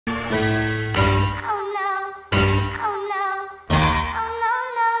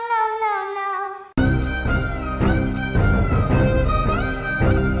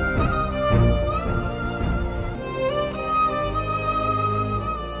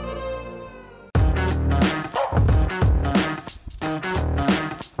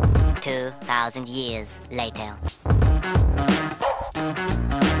1,000 years later.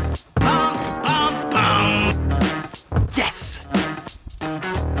 Yes!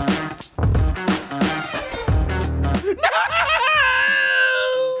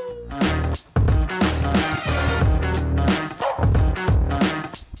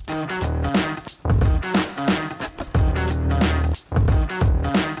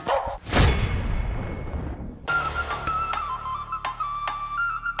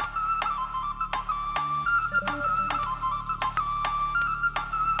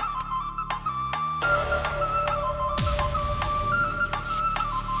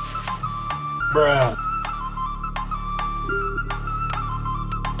 Bruh.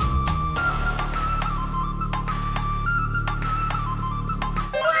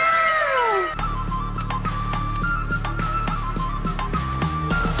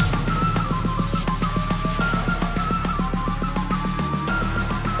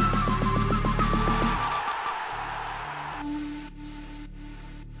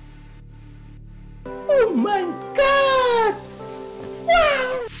 Oh my God!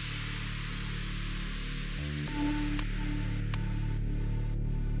 Wow!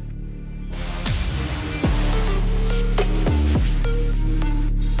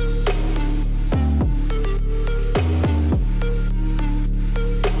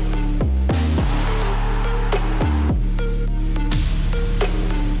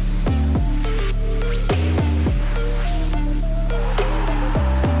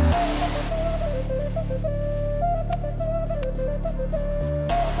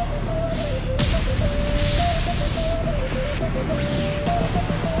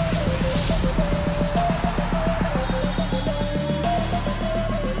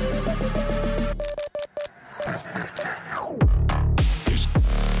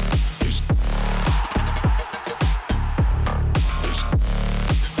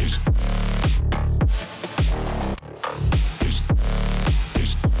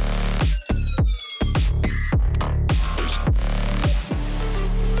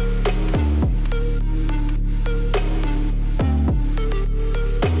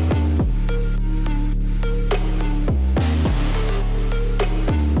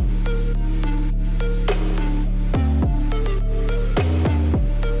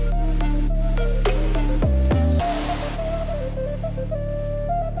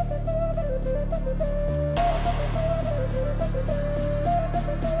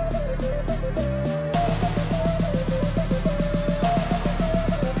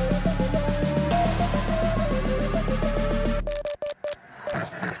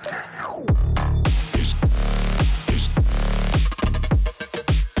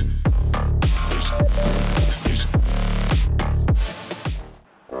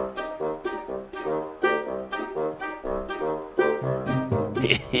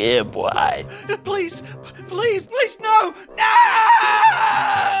 Yeah, boy. Please, please, please, no! No!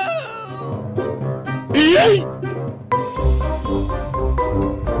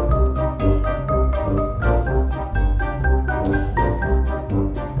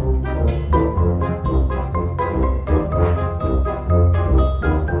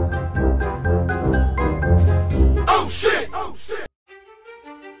 Oh shit! Oh shit!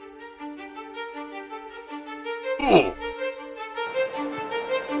 Oh.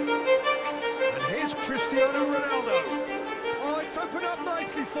 And here's Cristiano Ronaldo. Oh, it's opened up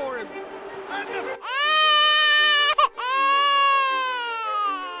nicely for him. And the...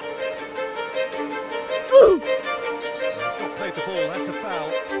 He's not played the ball, that's a foul.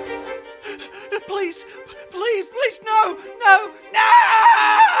 Please, please, please, no! No! No!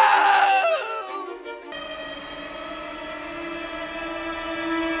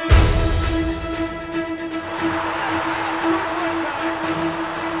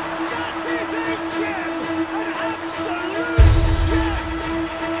 That is a gem! An absolute gem!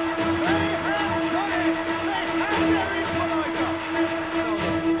 They have got it! They have their equaliser!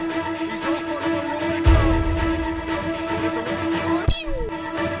 He's off one of the rolling goal. Scored the winning try.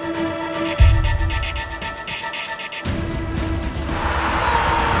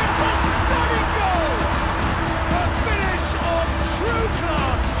 It's a stunning goal! A finish of true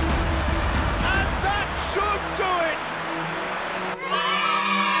class! And that should do it!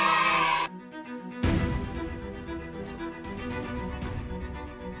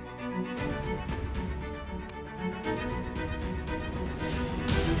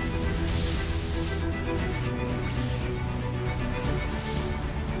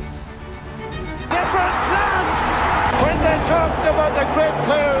 Different class! When they talked about the great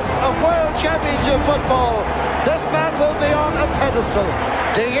players of World Championship football, this man will be on a pedestal.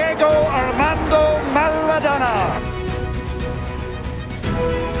 Diego Armando Maradona.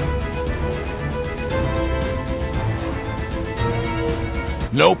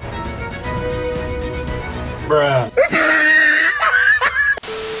 Nope. Bruh.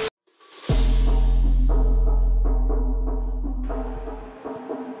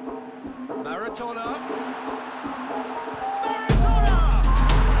 Maradona. Maradona!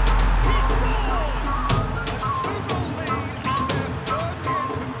 He scores! A 2-goal lead, and they're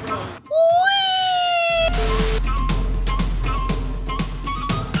firmly in control.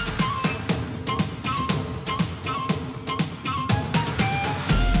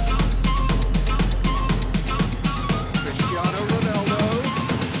 Cristiano Ronaldo.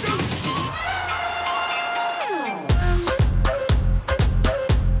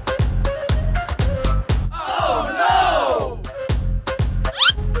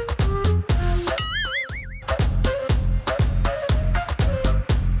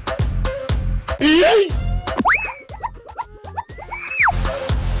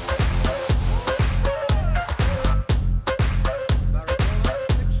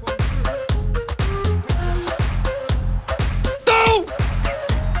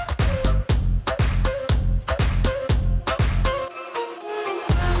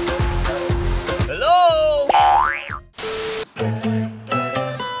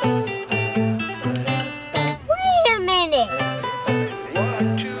 Wait a minute.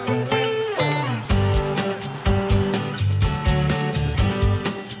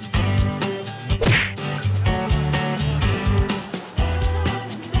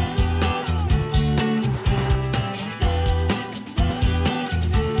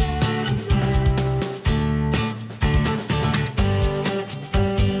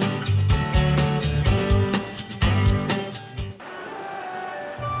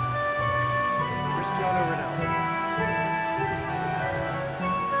 Cristiano Ronaldo.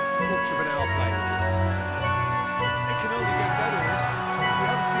 Quarter of an hour played. It can only get better this. We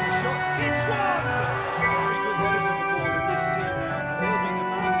haven't seen a shot. It's one! Very good headers of the ball in this team now, and they'll be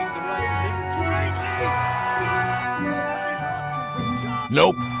demanding the right to lead greatly. And he's asking for the shot.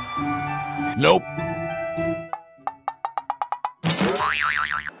 Nope. Nope.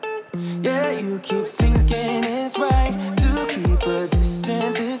 Yeah, you keep